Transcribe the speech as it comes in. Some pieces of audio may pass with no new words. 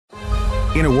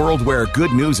In a world where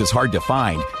good news is hard to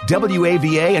find,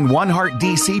 WAVA and One Heart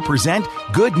DC present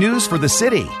Good News for the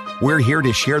City. We're here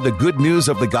to share the good news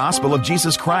of the gospel of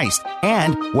Jesus Christ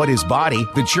and what His body,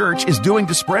 the church, is doing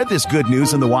to spread this good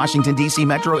news in the Washington, D.C.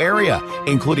 metro area,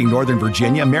 including Northern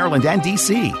Virginia, Maryland, and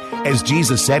D.C. As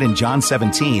Jesus said in John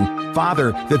 17,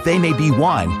 Father, that they may be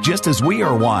one, just as we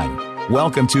are one.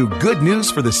 Welcome to Good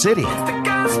News for the City.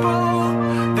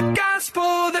 The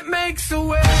gospel that makes a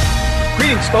way.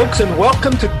 Greetings, folks, and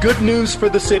welcome to Good News for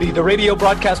the City, the radio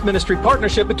broadcast ministry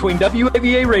partnership between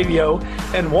WAVA Radio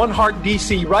and One Heart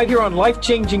DC, right here on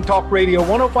Life-Changing Talk Radio,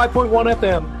 105.1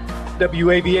 FM,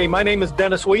 WAVA. My name is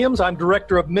Dennis Williams. I'm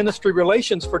Director of Ministry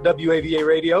Relations for WAVA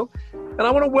Radio, and I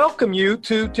want to welcome you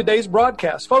to today's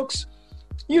broadcast. Folks,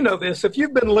 you know this. If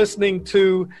you've been listening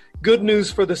to Good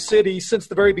News for the City since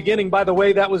the very beginning, by the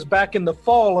way, that was back in the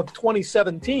fall of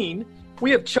 2017,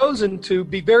 we have chosen to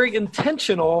be very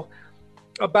intentional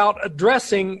about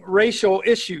addressing racial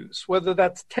issues, whether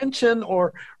that's tension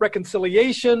or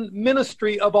reconciliation,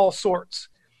 ministry of all sorts.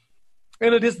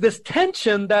 And it is this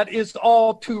tension that is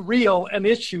all too real an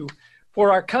issue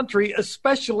for our country,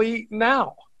 especially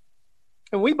now.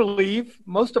 And we believe,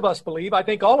 most of us believe, I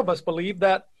think all of us believe,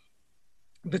 that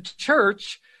the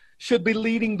church should be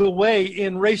leading the way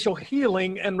in racial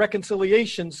healing and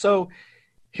reconciliation. So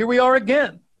here we are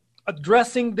again,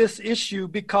 addressing this issue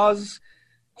because,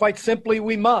 quite simply,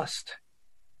 we must.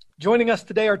 Joining us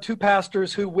today are two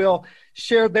pastors who will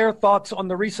share their thoughts on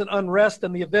the recent unrest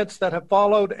and the events that have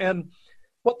followed, and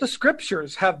what the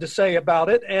scriptures have to say about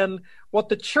it, and what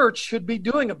the church should be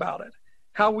doing about it,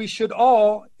 how we should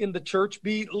all in the church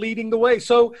be leading the way.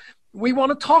 So we want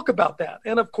to talk about that.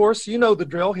 And of course, you know the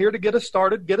drill. Here to get us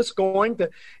started, get us going, to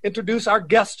introduce our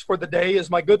guest for the day is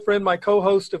my good friend, my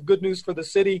co-host of Good News for the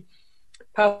City,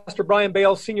 Pastor Brian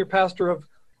Bale, Senior Pastor of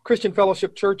Christian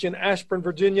Fellowship Church in Ashburn,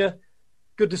 Virginia.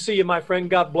 Good to see you, my friend.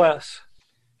 God bless.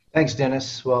 Thanks,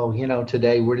 Dennis. Well, you know,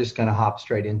 today we're just going to hop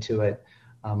straight into it.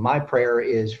 My prayer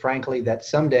is, frankly, that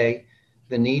someday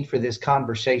the need for this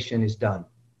conversation is done.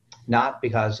 Not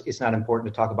because it's not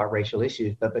important to talk about racial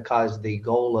issues, but because the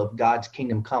goal of God's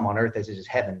kingdom come on earth as it is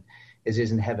heaven, as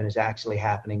is in heaven, is actually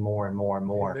happening more and more and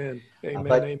more. Amen. Amen.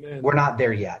 But Amen. We're not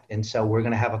there yet. And so we're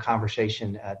going to have a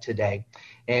conversation today.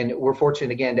 And we're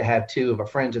fortunate again to have two of our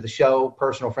friends of the show,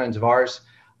 personal friends of ours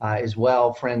as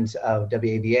well, friends of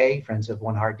WAVA, friends of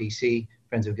One Heart DC,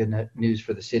 friends of Good News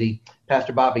for the City,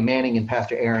 Pastor Bobby Manning and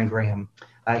Pastor Aaron Graham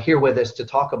here with us to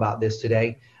talk about this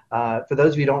today. For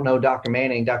those of you who don't know Dr.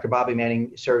 Manning, Dr. Bobby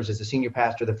Manning serves as the senior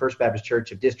pastor of the First Baptist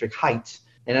Church of District Heights.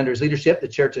 And under his leadership, the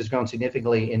church has grown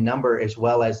significantly in number as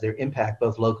well as their impact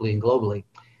both locally and globally.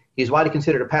 He is widely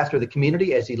considered a pastor of the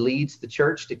community as he leads the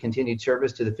church to continued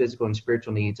service to the physical and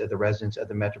spiritual needs of the residents of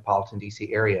the metropolitan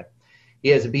D.C. area. He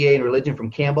has a B.A. in religion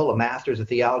from Campbell, a master's of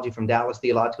theology from Dallas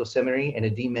Theological Seminary, and a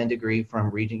D.Min degree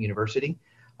from Regent University.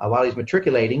 While he's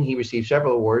matriculating, he received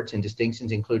several awards and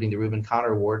distinctions, including the Reuben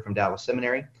Connor Award from Dallas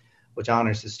Seminary, which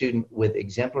honors the student with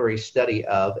exemplary study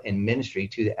of and ministry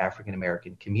to the African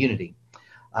American community.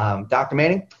 Dr.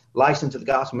 Manning, licensed to the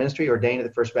gospel ministry, ordained at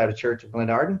the First Baptist Church of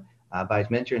Glenarden by his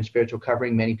mentor and spiritual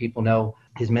covering. Many people know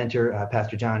his mentor,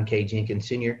 Pastor John K. Jenkins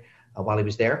Sr., while he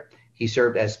was there. He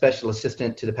served as special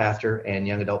assistant to the pastor and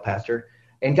young adult pastor.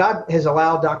 And God has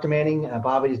allowed Dr. Manning,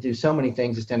 Bobby, to do so many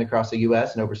things, extend across the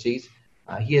U.S. and overseas.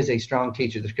 He is a strong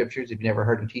teacher of the scriptures. If you've never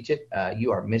heard him teach it,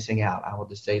 you are missing out. I will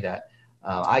just say that.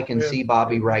 I can see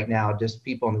Bobby right now. Just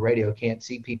people on the radio can't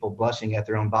see people blushing at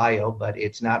their own bio, but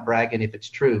it's not bragging if it's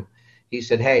true. He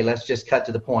said, hey, let's just cut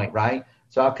to the point, right?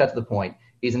 So I'll cut to the point.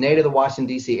 He's a native of the Washington,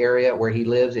 D.C. area where he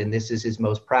lives, and this is his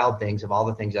most proud things of all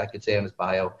the things I could say on his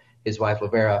bio. His wife,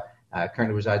 Lavera,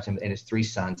 currently resides in, and his three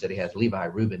sons that he has, Levi,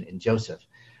 Reuben, and Joseph.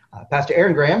 Pastor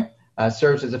Aaron Graham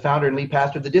serves as the founder and lead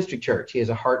pastor of the District Church. He has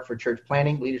a heart for church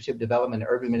planning, leadership development,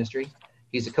 and urban ministry.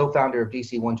 He's the co-founder of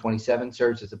DC 127,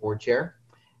 serves as the board chair.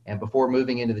 And before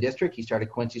moving into the district, he started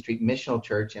Quincy Street Missional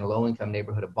Church in a low-income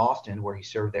neighborhood of Boston, where he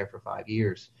served there for 5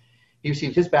 years. He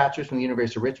received his bachelor's from the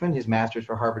University of Richmond, his master's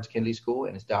from Harvard's Kennedy School,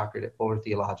 and his doctorate at Fuller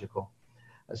Theological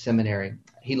Seminary.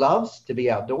 He loves to be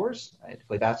outdoors, to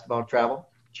play basketball, travel,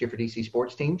 cheer for DC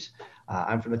sports teams.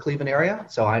 I'm from the Cleveland area,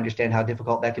 so I understand how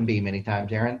difficult that can be many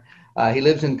times, Aaron. He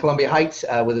lives in Columbia Heights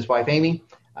with his wife, Amy,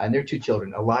 and their two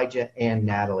children, Elijah and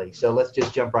Natalie. So let's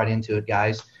just jump right into it,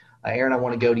 guys. Aaron, I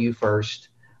want to go to you first.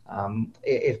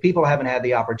 If people haven't had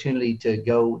the opportunity to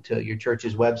go to your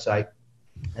church's website,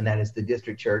 and that is the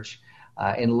District Church,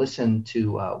 and listen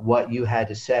to what you had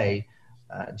to say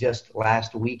just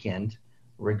last weekend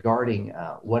regarding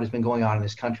what has been going on in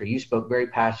this country. You spoke very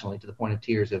passionately to the point of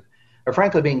tears of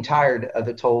frankly being tired of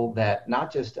the toll that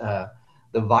not just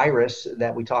the virus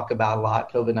that we talk about a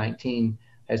lot, COVID-19,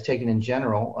 has taken in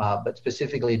general, but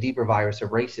specifically a deeper virus of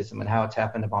racism and how it's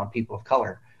happened upon people of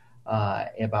color,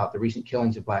 about the recent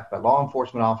killings of Black law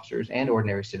enforcement officers and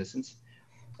ordinary citizens.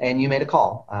 And you made a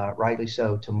call, rightly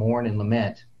so, to mourn and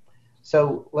lament.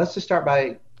 So let's just start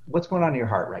by what's going on in your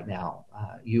heart right now.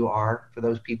 You are, for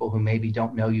those people who maybe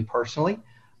don't know you personally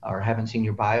or haven't seen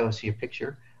your bio or see your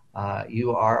picture,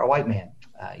 you are a white man.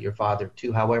 Your father of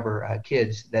two, however,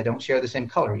 kids that don't share the same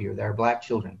color you. They're Black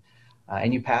children.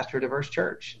 And you pastor a diverse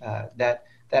church. That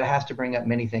has to bring up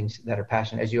many things that are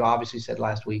passionate, as you obviously said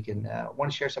last week, and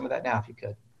want to share some of that now if you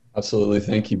could. Absolutely.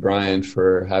 Thank you, Brian,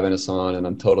 for having us on. And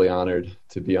I'm totally honored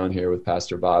to be on here with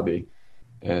Pastor Bobby.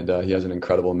 And he has an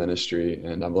incredible ministry,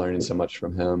 and I'm learning so much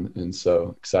from him. And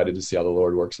so excited to see how the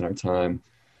Lord works in our time.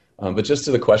 But just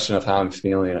to the question of how I'm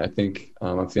feeling, I think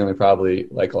I'm feeling probably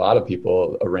like a lot of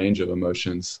people, a range of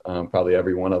emotions, probably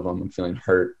every one of them. I'm feeling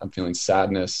hurt. I'm feeling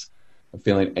sadness. I'm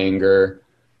feeling anger.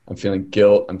 I'm feeling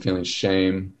guilt. I'm feeling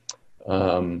shame.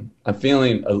 I'm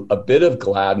feeling a bit of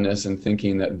gladness and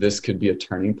thinking that this could be a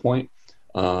turning point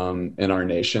in our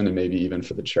nation and maybe even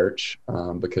for the church,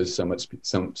 because so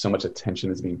much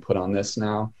attention is being put on this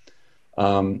now.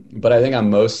 But I think I'm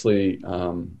mostly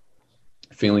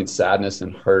feeling sadness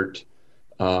and hurt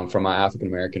from my African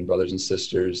American brothers and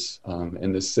sisters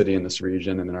in this city, in this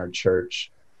region, and in our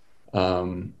church.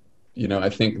 I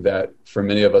think that for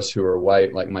many of us who are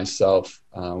white, like myself,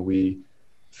 we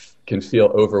can feel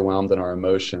overwhelmed in our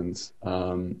emotions.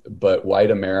 But white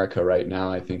America right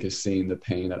now, I think, is seeing the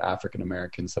pain that African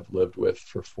Americans have lived with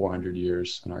for 400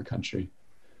 years in our country.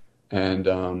 And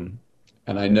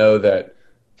I know that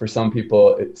for some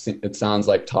people, it sounds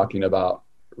like talking about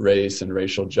race and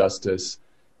racial justice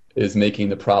is making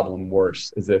the problem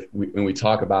worse, as if when we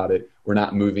talk about it, we're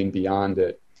not moving beyond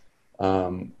it.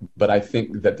 But I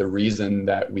think that the reason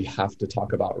that we have to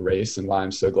talk about race, and why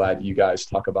I'm so glad you guys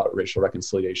talk about racial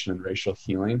reconciliation and racial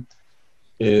healing,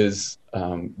 is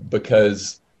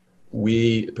because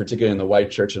we, particularly in the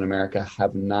white church in America,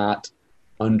 have not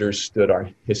understood our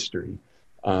history.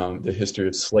 The history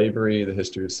of slavery, the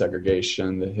history of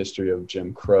segregation, the history of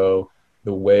Jim Crow,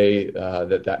 the way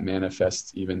that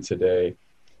manifests even today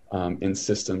in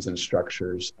systems and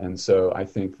structures. And so I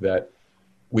think that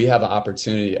we have an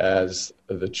opportunity as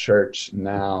the church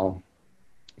now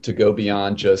to go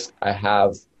beyond just, I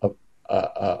have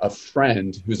a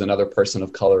friend who's another person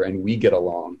of color and we get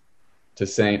along, to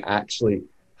saying, actually,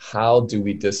 how do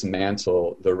we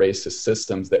dismantle the racist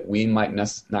systems that we might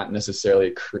not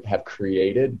necessarily have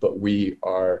created, but we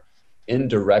are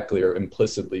indirectly or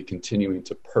implicitly continuing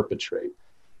to perpetrate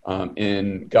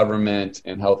in government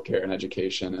and healthcare and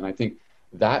education. And I think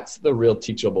that's the real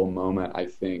teachable moment, I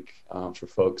think, for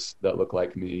folks that look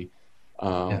like me,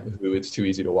 who it's too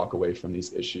easy to walk away from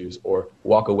these issues or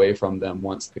walk away from them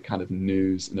once the kind of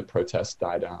news and the protests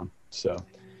die down. So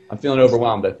I'm feeling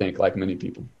overwhelmed, I think, like many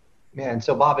people. Man,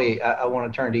 so Bobby, I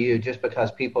want to turn to you. Just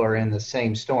because people are in the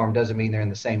same storm doesn't mean they're in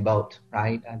the same boat,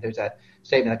 right? There's that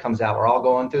statement that comes out, we're all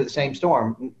going through the same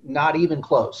storm, not even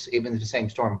close, even the same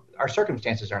storm. Our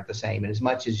circumstances aren't the same. And as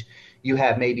much as you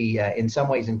have maybe in some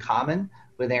ways in common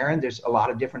with Aaron, there's a lot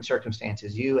of different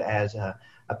circumstances. You as a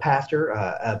pastor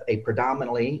of a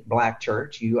predominantly Black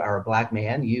church, you are a Black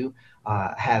man, you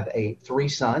have three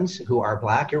sons who are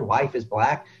Black, your wife is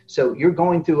Black. So you're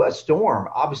going through a storm,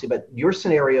 obviously, but your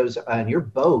scenarios and your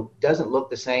boat doesn't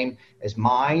look the same as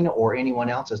mine or anyone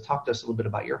else's. Talk to us a little bit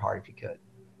about your heart, if you could.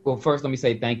 Well, first, let me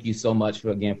say thank you so much for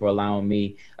allowing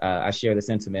me. I share the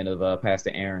sentiment of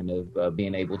Pastor Aaron of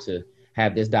being able to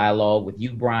have this dialogue with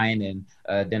you, Brian,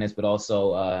 and Dennis, but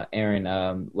also Aaron.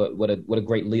 What a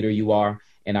great leader you are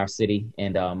in our city,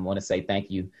 and I want to say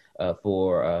thank you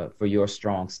for your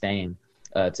strong stand.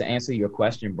 To answer your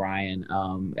question, Brian,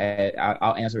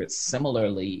 I'll answer it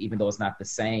similarly, even though it's not the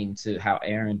same to how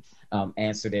Aaron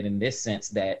answered it, in this sense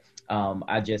that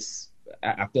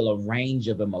I feel a range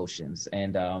of emotions,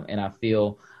 and I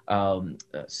feel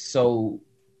so.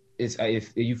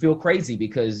 If you feel crazy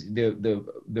because the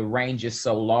range is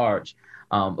so large.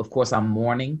 Of course, I'm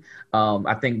mourning.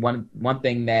 I think one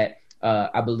thing that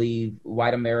I believe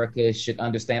white America should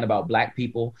understand about Black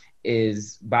people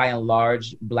is, by and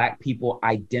large, Black people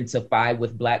identify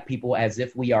with Black people as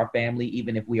if we are family,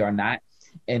 even if we are not.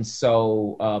 And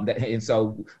so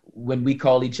when we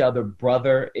call each other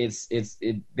brother, it's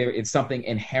something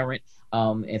inherent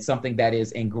and something that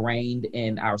is ingrained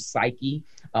in our psyche.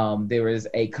 There is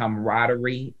a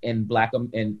camaraderie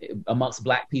amongst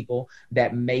Black people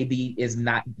that maybe is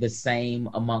not the same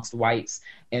amongst whites.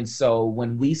 And so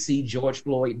when we see George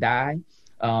Floyd die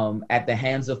at the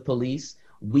hands of police,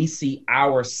 we see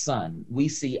our son, we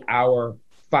see our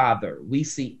father. We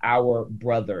see our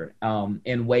brother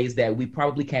in ways that we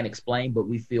probably can't explain, but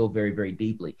we feel very, very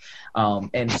deeply.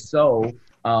 And so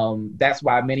that's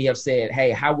why many have said,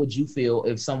 hey, how would you feel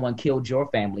if someone killed your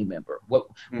family member? What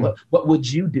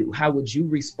would you do? How would you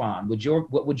respond?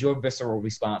 What would your visceral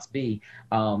response be?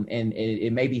 And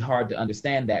it may be hard to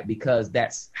understand that, because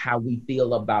that's how we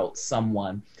feel about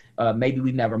someone. Maybe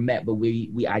we've never met, but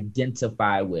we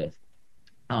identify with.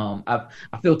 I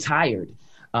feel tired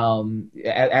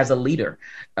as a leader,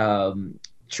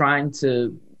 trying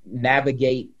to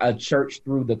navigate a church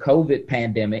through the COVID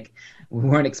pandemic. We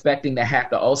weren't expecting to have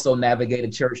to also navigate a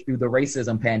church through the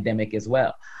racism pandemic as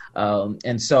well.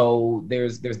 And so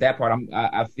there's that part.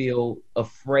 I feel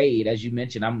afraid, as you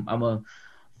mentioned. I'm a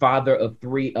father of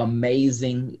 3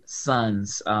 amazing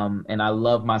sons, and I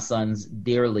love my sons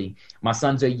dearly. My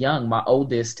sons are young. My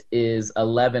oldest is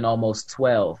 11, almost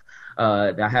 12.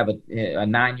 I have a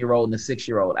 9-year-old and a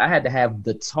 6-year-old. I had to have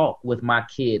the talk with my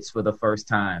kids for the first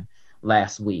time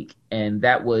last week, and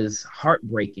that was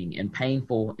heartbreaking and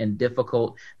painful and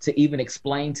difficult to even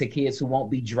explain to kids who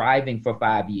won't be driving for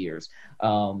 5 years,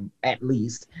 at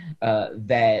least,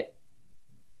 that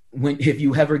if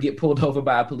you ever get pulled over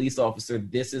by a police officer,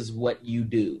 this is what you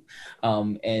do.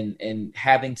 And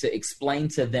having to explain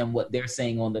to them what they're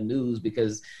seeing on the news,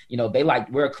 because,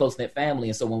 we're a close-knit family.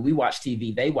 And so when we watch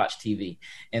TV, they watch TV.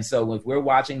 And so if we're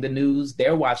watching the news,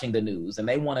 they're watching the news, and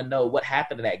they want to know what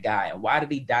happened to that guy and why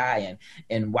did he die?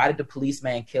 And why did the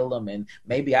policeman kill him? And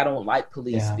maybe I don't like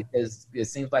police because it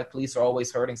seems like police are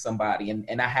always hurting somebody.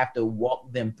 And I have to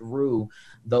walk them through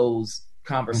those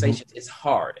conversations. Mm-hmm. It's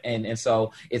hard. And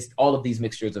so it's all of these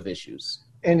mixtures of issues.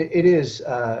 And it is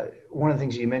one of the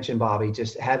things you mentioned, Bobby,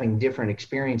 just having different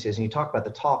experiences. And you talk about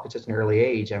the talk at such an early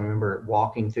age. I remember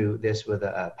walking through this with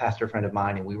a pastor friend of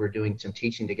mine, and we were doing some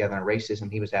teaching together on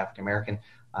racism. He was African-American.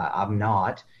 I'm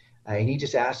not. And he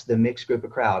just asked the mixed group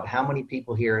of crowd, how many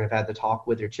people here have had the talk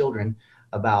with their children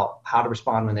about how to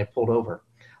respond when they're pulled over?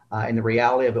 And the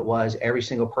reality of it was every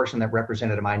single person that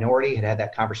represented a minority had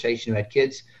that conversation, who had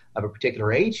kids of a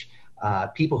particular age.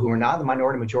 People who were not the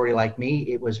minority majority like me,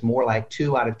 it was more like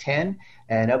 2 out of 10.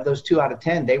 And of those 2 out of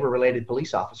 10, they were related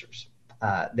police officers.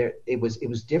 It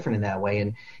was different in that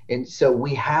way. And so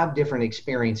we have different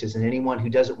experiences, and anyone who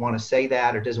doesn't want to say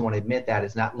that or doesn't want to admit that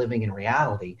is not living in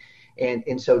reality.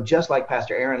 And so just like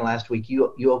Pastor Aaron last week,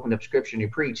 you opened up scripture and you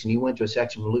preached, and you went to a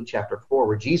section from Luke chapter 4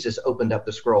 where Jesus opened up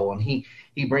the scroll, and he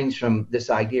brings from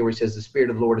this idea where he says, the Spirit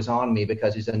of the Lord is on me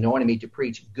because he's anointed me to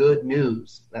preach good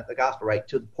news, not the gospel, right,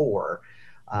 to the poor.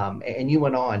 And you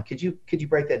went on. Could you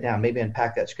break that down, maybe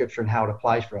unpack that scripture and how it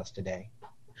applies for us today?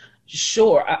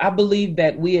 Sure. I believe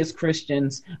that we as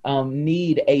Christians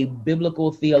need a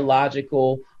biblical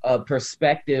theological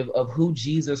perspective of who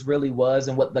Jesus really was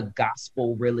and what the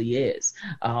gospel really is.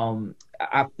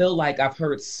 I feel like I've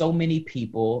heard so many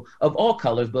people of all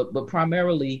colors, but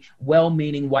primarily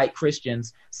well-meaning white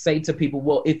Christians say to people,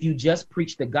 well, if you just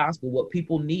preach the gospel, what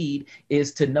people need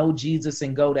is to know Jesus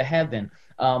and go to heaven.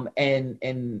 And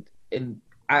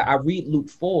I read Luke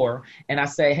 4 and I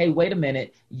say, hey, wait a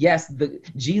minute. Yes,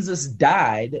 Jesus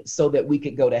died so that we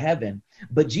could go to heaven,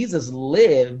 but Jesus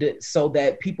lived so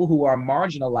that people who are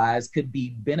marginalized could be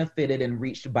benefited and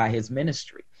reached by his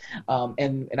ministry.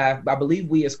 And I believe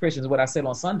we as Christians, what I said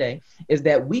on Sunday is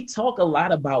that we talk a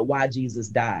lot about why Jesus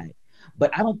died,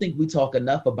 but I don't think we talk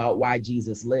enough about why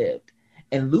Jesus lived.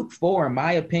 And Luke 4, in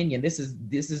my opinion, this is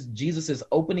Jesus's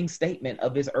opening statement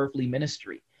of his earthly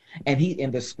ministry. And he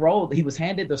was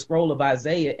handed the scroll of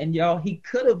Isaiah, and y'all, he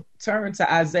could have turned to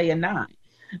Isaiah 9,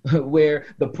 where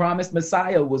the promised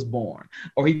Messiah was born,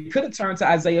 or he could have turned to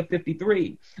Isaiah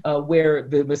 53, where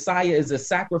the Messiah is a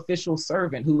sacrificial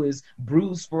servant who is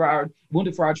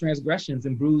wounded for our transgressions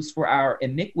and bruised for our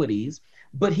iniquities.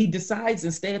 But he decides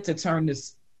instead to turn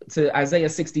this to Isaiah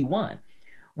 61,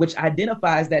 which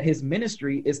identifies that his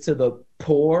ministry is to the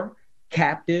poor,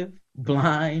 captive,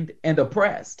 blind, and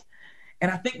oppressed. And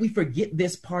I think we forget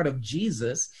this part of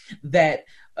Jesus that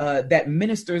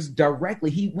ministers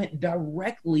directly. He went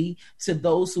directly to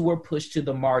those who were pushed to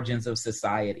the margins of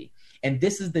society. And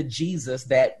this is the Jesus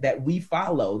that we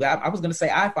follow. I was going to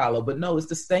say I follow, but no, it's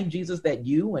the same Jesus that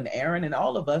you and Aaron and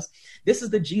all of us. This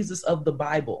is the Jesus of the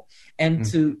Bible. And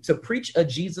to preach a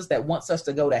Jesus that wants us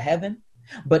to go to heaven,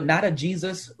 but not a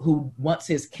Jesus who wants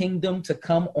his kingdom to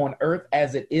come on earth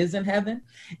as it is in heaven,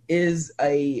 is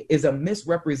a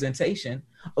misrepresentation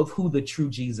of who the true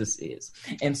Jesus is.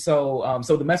 And so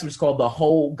the message is called the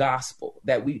whole gospel,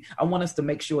 I want us to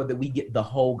make sure that we get the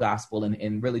whole gospel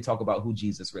and really talk about who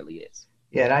Jesus really is.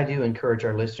 Yeah, and I do encourage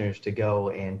our listeners to go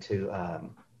and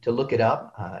to to look it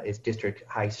up. It's District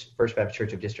Heights, First Baptist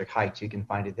Church of District Heights. You can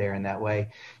find it there in that way.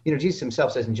 Jesus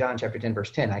himself says in John chapter 10,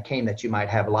 verse 10, I came that you might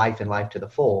have life and life to the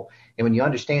full. And when you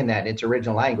understand that in its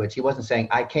original language, he wasn't saying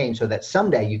I came so that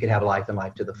someday you could have life and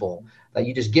life to the full. That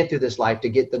you just get through this life to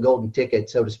get the golden ticket,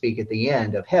 so to speak, at the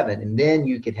end of heaven. And then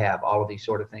you could have all of these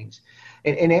sort of things.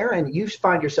 And Aaron, you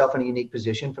find yourself in a unique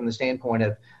position from the standpoint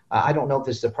of, I don't know if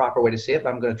this is the proper way to say it, but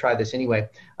I'm going to try this anyway.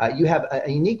 You have a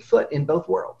unique foot in both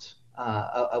worlds.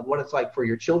 Of what it's like for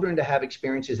your children to have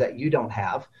experiences that you don't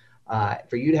have,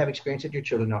 for you to have experiences that your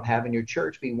children don't have, and your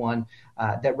church be one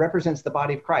that represents the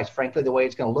body of Christ. Frankly, the way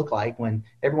it's going to look like when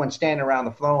everyone's standing around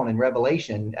the throne in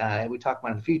Revelation, we talk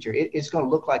about in the future, it's going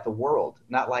to look like the world,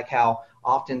 not like how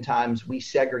oftentimes we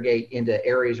segregate into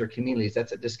areas or communities.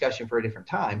 That's a discussion for a different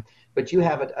time. But you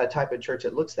have a type of church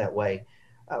that looks that way.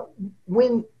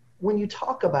 When you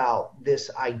talk about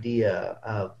this idea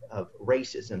of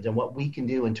racism and what we can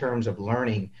do in terms of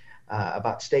learning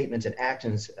about statements and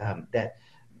actions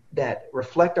that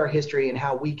reflect our history and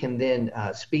how we can then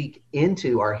speak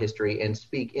into our history and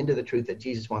speak into the truth that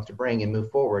Jesus wants to bring and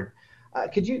move forward,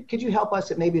 could you help us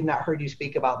that maybe have not heard you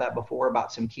speak about that before,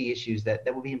 about some key issues that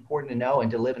would be important to know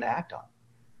and to live and act on?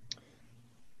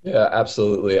 Yeah,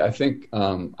 absolutely. I think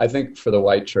for the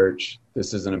white church,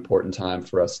 this is an important time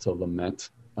for us to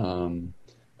lament.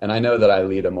 And I know that I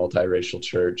lead a multiracial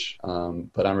church,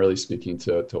 but I'm really speaking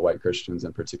to white Christians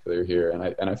in particular here.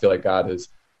 And I feel like God has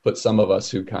put some of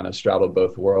us who kind of straddle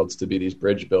both worlds to be these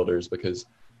bridge builders, because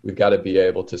we've got to be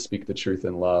able to speak the truth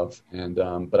in love. And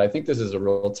but I think this is a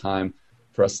real time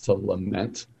for us to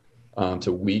lament,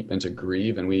 to weep and to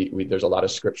grieve. And we there's a lot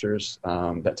of scriptures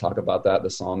that talk about that.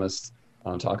 The psalmists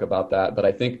talk about that. But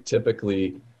I think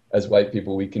typically as white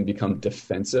people, we can become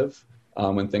defensive.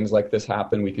 When things like this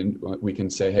happen, we can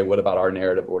say, hey, what about our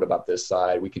narrative? Or what about this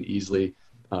side? We can easily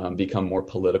become more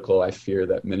political. I fear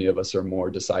that many of us are more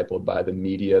discipled by the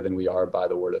media than we are by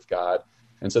the word of God.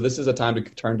 And so this is a time to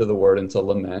turn to the word and to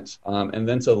lament, and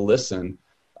then to listen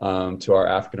to our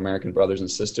African-American brothers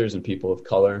and sisters and people of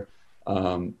color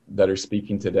that are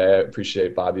speaking today. I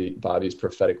appreciate Bobby's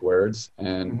prophetic words.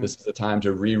 And This is a time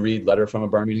to reread Letter from a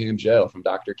Birmingham Jail from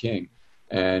Dr. King.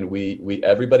 And we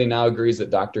everybody now agrees that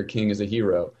Dr. King is a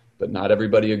hero, but not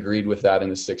everybody agreed with that in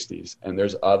the 60s. And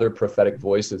there's other prophetic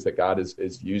voices that God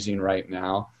is using right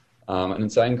now.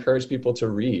 And so I encourage people to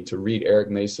read Eric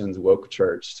Mason's Woke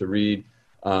Church, to read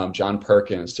John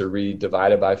Perkins, to read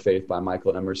Divided by Faith by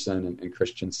Michael Emerson and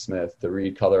Christian Smith, to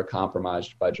read Color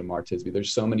Compromised by Jamar Tisby.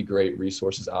 There's so many great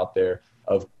resources out there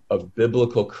of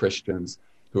biblical Christians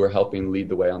who are helping lead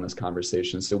the way on this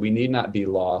conversation. So we need not be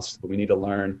lost, but we need to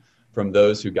learn from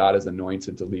those who God has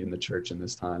anointed to lead in the church in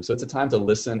this time. So it's a time to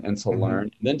listen and to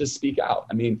learn, and then to speak out.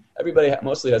 I mean, everybody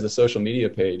mostly has a social media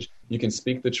page. You can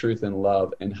speak the truth in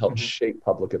love and help shape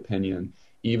public opinion,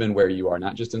 even where you are,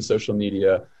 not just in social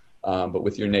media, but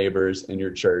with your neighbors and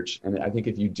your church. And I think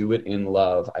if you do it in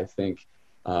love, I think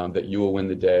that you will win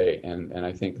the day. And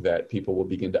I think that people will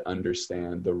begin to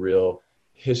understand the real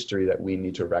history that we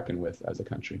need to reckon with as a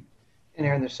country. And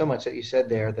Aaron, there's so much that you said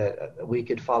there that we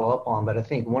could follow up on, but I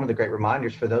think one of the great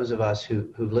reminders for those of us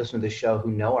who've listened to this show,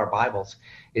 who know our Bibles,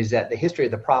 is that the history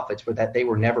of the prophets were that they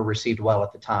were never received well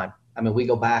at the time. I mean, we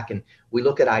go back and we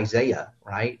look at Isaiah,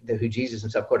 right, who Jesus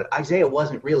himself quoted. Isaiah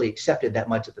wasn't really accepted that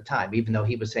much at the time, even though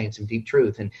he was saying some deep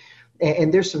truth.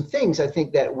 And there's some things I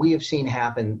think that we have seen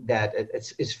happen that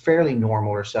it's fairly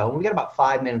normal or so. And we got about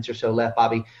 5 minutes or so left,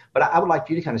 Bobby, but I would like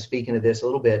you to kind of speak into this a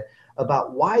little bit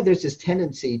about why there's this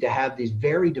tendency to have these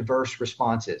very diverse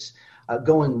responses,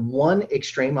 going one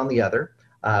extreme on the other.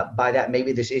 By that,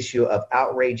 maybe this issue of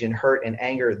outrage and hurt and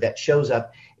anger that shows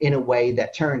up in a way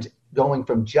that turns going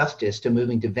from justice to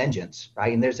moving to vengeance,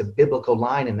 right? And there's a biblical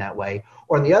line in that way.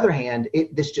 Or on the other hand,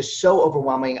 this just so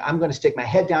overwhelming, I'm going to stick my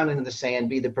head down into the sand,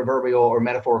 be the proverbial or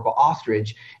metaphorical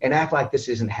ostrich, and act like this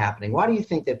isn't happening. Why do you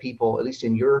think that people, at least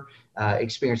in your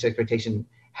experience, expectation,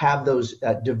 have those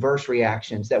diverse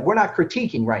reactions that we're not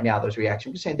critiquing right now, those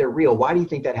reactions, we're just saying they're real? Why do you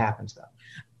think that happens, though?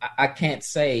 I can't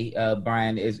say,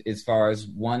 Brian, as far as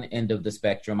one end of the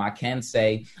spectrum. I can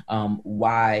say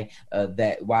why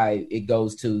it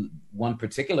goes to one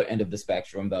particular end of the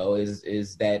spectrum, though,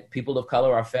 is that people of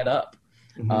color are fed up.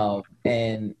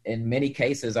 And in many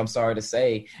cases, I'm sorry to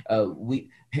say,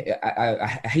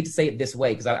 I hate to say it this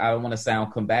way because I don't want to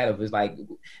sound combative. It's like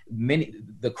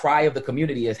the cry of the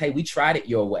community is, hey, we tried it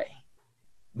your way.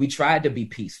 We tried to be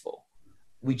peaceful.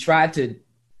 We tried to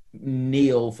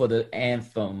kneel for the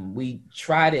anthem. We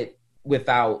tried it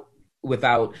without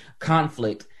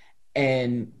conflict,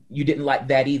 and you didn't like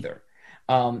that either.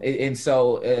 And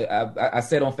so I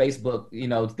said on Facebook,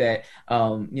 that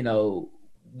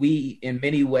we in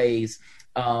many ways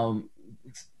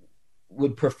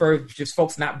would prefer just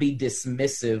folks not be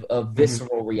dismissive of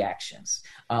visceral reactions.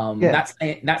 Not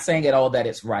saying at all that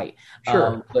it's right.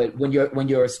 Sure. But when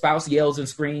your spouse yells and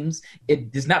screams, it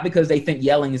is not because they think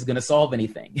yelling is going to solve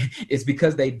anything. It's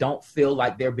because they don't feel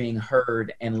like they're being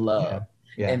heard and loved.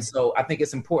 Yeah. And so I think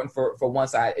it's important for one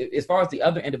side. As far as the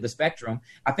other end of the spectrum,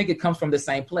 I think it comes from the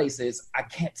same place. Is I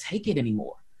can't take it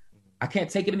anymore. I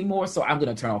can't take it anymore. So I'm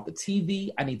going to turn off the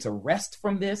TV. I need to rest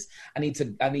from this. I need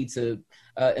to.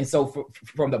 And so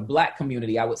from the Black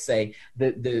community, I would say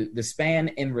the span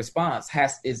in response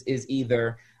is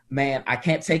either, man, I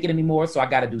can't take it anymore, so I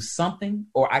got to do something,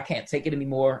 or I can't take it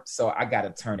anymore, so I got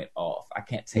to turn it off. I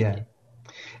can't take it.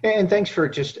 And thanks for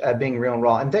just being real and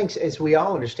raw. And thanks, as we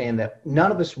all understand that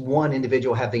none of us, one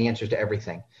individual, have the answers to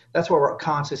everything. That's why we're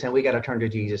conscious, and we got to turn to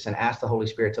Jesus and ask the Holy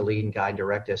Spirit to lead and guide and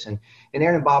direct us. And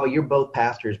Aaron and Bobby, you're both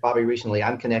pastors. Bobby, recently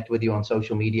I'm connected with you on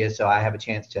social media, so I have a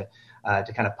chance to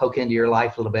kind of poke into your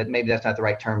life a little bit. Maybe that's not the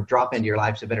right term. Drop into your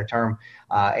life is a better term,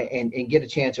 and get a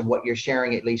chance of what you're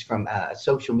sharing, at least from a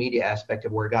social media aspect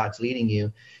of where God's leading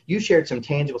you. You shared some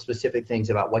tangible, specific things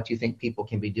about what you think people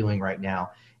can be doing right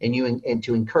now, and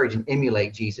to encourage and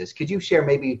emulate Jesus. Could you share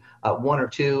maybe one or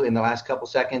two in the last couple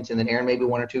seconds, and then Aaron, maybe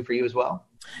one or two for you as well?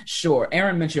 Sure.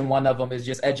 Aaron mentioned one of them is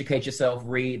just educate yourself,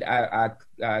 read. I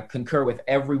concur with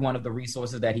every one of the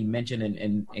resources that he mentioned,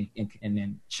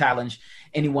 and challenge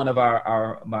any one of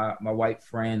my white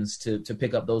friends to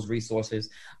pick up those resources.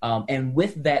 And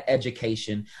with that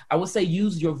education, I would say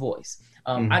use your voice.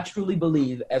 I truly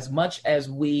believe, as much as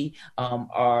we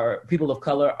are people of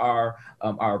color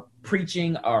are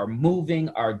preaching, are moving,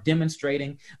 are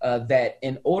demonstrating, that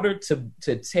in order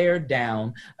to tear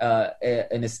down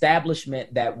an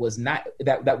establishment that was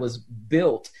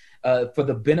built for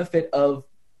the benefit of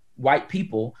white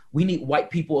people, we need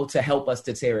white people to help us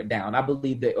to tear it down. I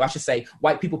believe that, or I should say,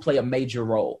 white people play a major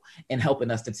role in helping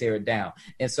us to tear it down.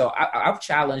 And so I've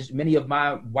challenged many of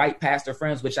my white pastor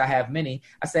friends, which I have many.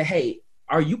 I say, hey,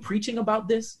 are you preaching about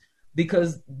this?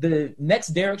 Because the next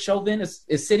Derek Chauvin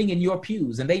is sitting in your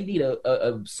pews, and they need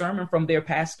a sermon from their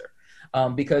pastor.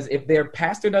 Because if their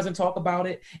pastor doesn't talk about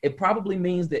it, it probably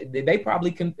means that they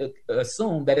probably can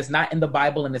assume that it's not in the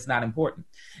Bible and it's not important.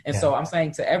 And so I'm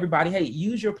saying to everybody, hey,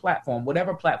 use your platform,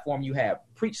 whatever platform you have,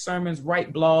 preach sermons,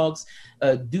 write blogs,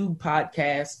 do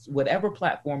podcasts, whatever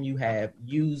platform you have,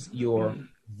 use your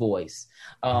voice.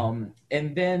 And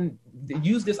then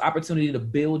use this opportunity to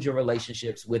build your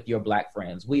relationships with your Black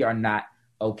friends. We are not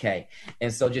okay.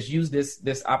 And so just use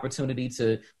this opportunity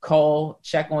to call,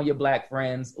 check on your Black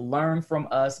friends, learn from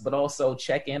us, but also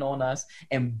check in on us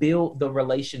and build the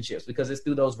relationships, because it's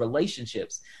through those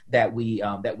relationships that we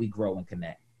grow and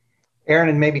connect. Aaron,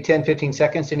 in maybe 10, 15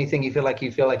 seconds, anything you feel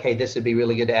like, hey, this would be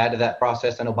really good to add to that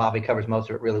process? I know Bobby covers most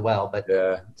of it really well, but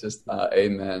yeah, just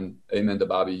amen to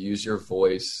Bobby. Use your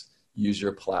voice, use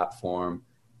your platform,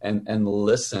 and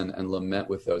listen and lament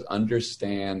with those.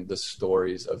 Understand the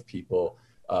stories of people.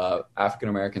 African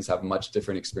Americans have much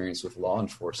different experience with law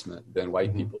enforcement than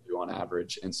white people do on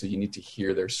average. And so you need to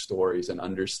hear their stories and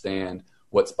understand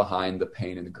what's behind the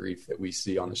pain and the grief that we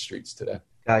see on the streets today.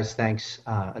 Guys, thanks.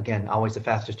 Again, always the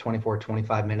fastest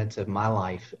 25 minutes of my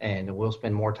life. And we'll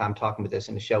spend more time talking about this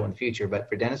in the show in the future. But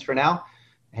for Dennis, for now,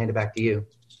 I hand it back to you.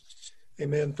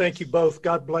 Amen. Thank you both.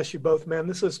 God bless you both, man.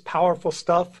 This is powerful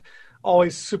stuff.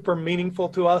 Always super meaningful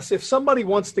to us. If somebody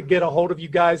wants to get a hold of you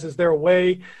guys, is there a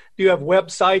way? Do you have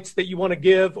websites that you want to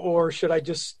give, or should I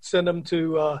just send them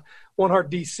to One Heart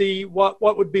DC? What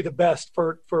would be the best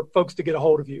for folks to get a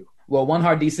hold of you? Well, One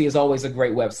Heart DC is always a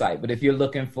great website, but if you're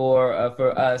looking for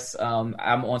us, I'm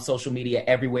on social media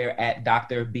everywhere at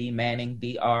Dr. B. Manning,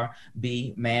 Dr.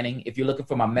 Manning. If you're looking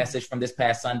for my message from this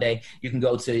past Sunday, you can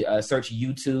go to search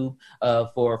YouTube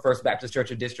for First Baptist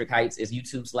Church of District Heights. It's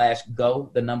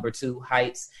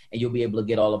YouTube/go2Heights, and you'll be able to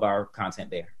get all of our content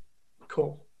there.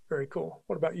 Cool. Very cool.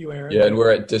 What about you, Aaron? Yeah, and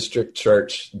we're at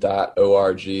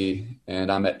districtchurch.org, and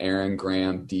I'm at Aaron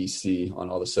Graham DC on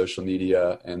all the social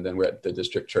media, and then we're at the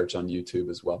District Church on YouTube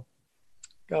as well.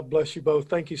 God bless you both.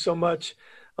 Thank you so much.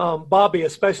 Bobby,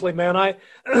 especially, man, I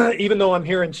even though I'm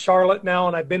here in Charlotte now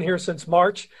and I've been here since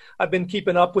March, I've been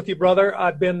keeping up with you, brother.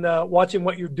 I've been watching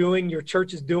what you're doing, your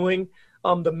church is doing,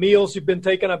 the meals you've been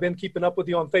taking. I've been keeping up with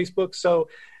you on Facebook. So,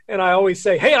 and I always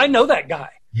say, hey, I know that guy.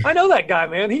 I know that guy,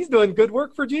 man. He's doing good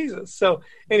work for Jesus. So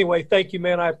anyway, thank you,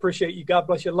 man. I appreciate you. God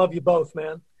bless you. Love you both,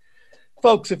 man.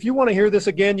 Folks, if you want to hear this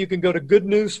again, you can go to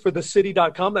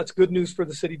goodnewsforthecity.com. That's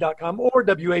goodnewsforthecity.com or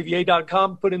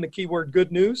WAVA.com. Put in the keyword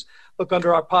good news. Look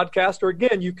under our podcast. Or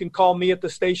again, you can call me at the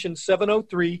station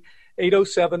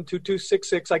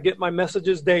 703-807-2266. I get my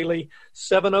messages daily,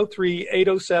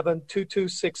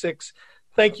 703-807-2266.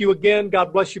 Thank you again.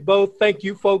 God bless you both. Thank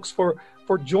you, folks, for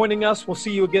joining us. We'll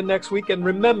see you again next week. And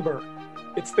remember,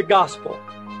 it's the gospel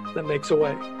that makes a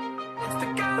way. It's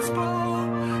the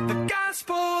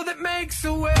gospel that makes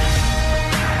a way.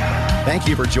 Thank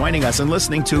you for joining us and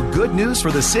listening to Good News for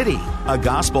the City, a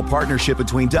gospel partnership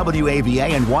between WAVA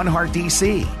and One Heart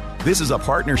DC. This is a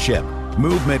partnership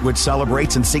movement which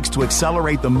celebrates and seeks to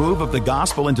accelerate the move of the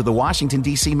gospel into the Washington,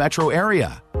 D.C. metro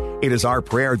area. It is our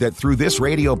prayer that through this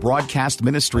radio broadcast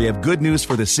ministry of Good News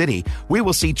for the City, we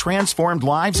will see transformed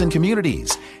lives and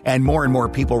communities, and more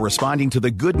people responding to the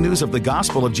good news of the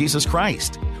gospel of Jesus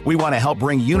Christ. We want to help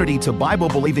bring unity to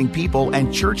Bible-believing people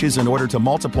and churches in order to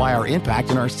multiply our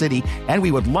impact in our city, and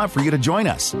we would love for you to join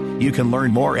us. You can learn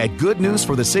more at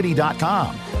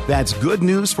goodnewsforthecity.com. That's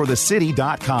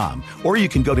goodnewsforthecity.com. Or you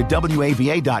can go to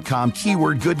WAVA.com,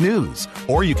 keyword good news.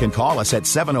 Or you can call us at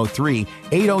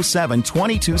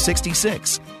 703-807-2266.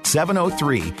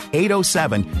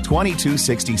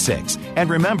 703-807-2266. And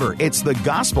remember, it's the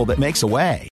gospel that makes a way.